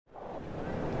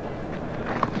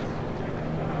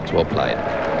That's well played.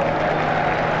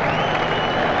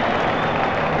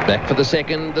 Back for the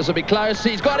second. This will be close.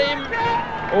 He's got him.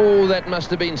 Oh, that must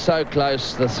have been so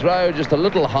close. The throw just a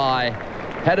little high.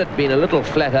 Had it been a little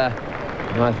flatter,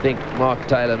 I think Mark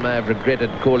Taylor may have regretted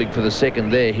calling for the second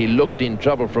there. He looked in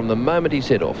trouble from the moment he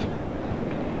set off.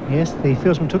 Yes, the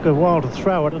fieldsman took a while to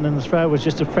throw it, and then the throw was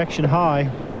just a fraction high.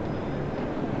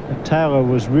 But Taylor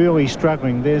was really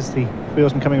struggling. There's the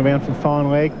fieldsman coming around from fine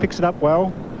leg, picks it up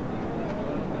well.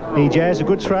 Jazz, a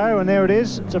good throw, and there it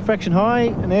is. It's a fraction high,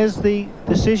 and there's the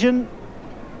decision.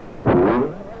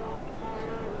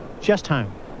 Just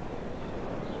home.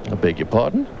 I beg your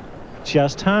pardon?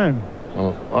 Just home.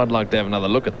 Well, I'd like to have another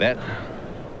look at that.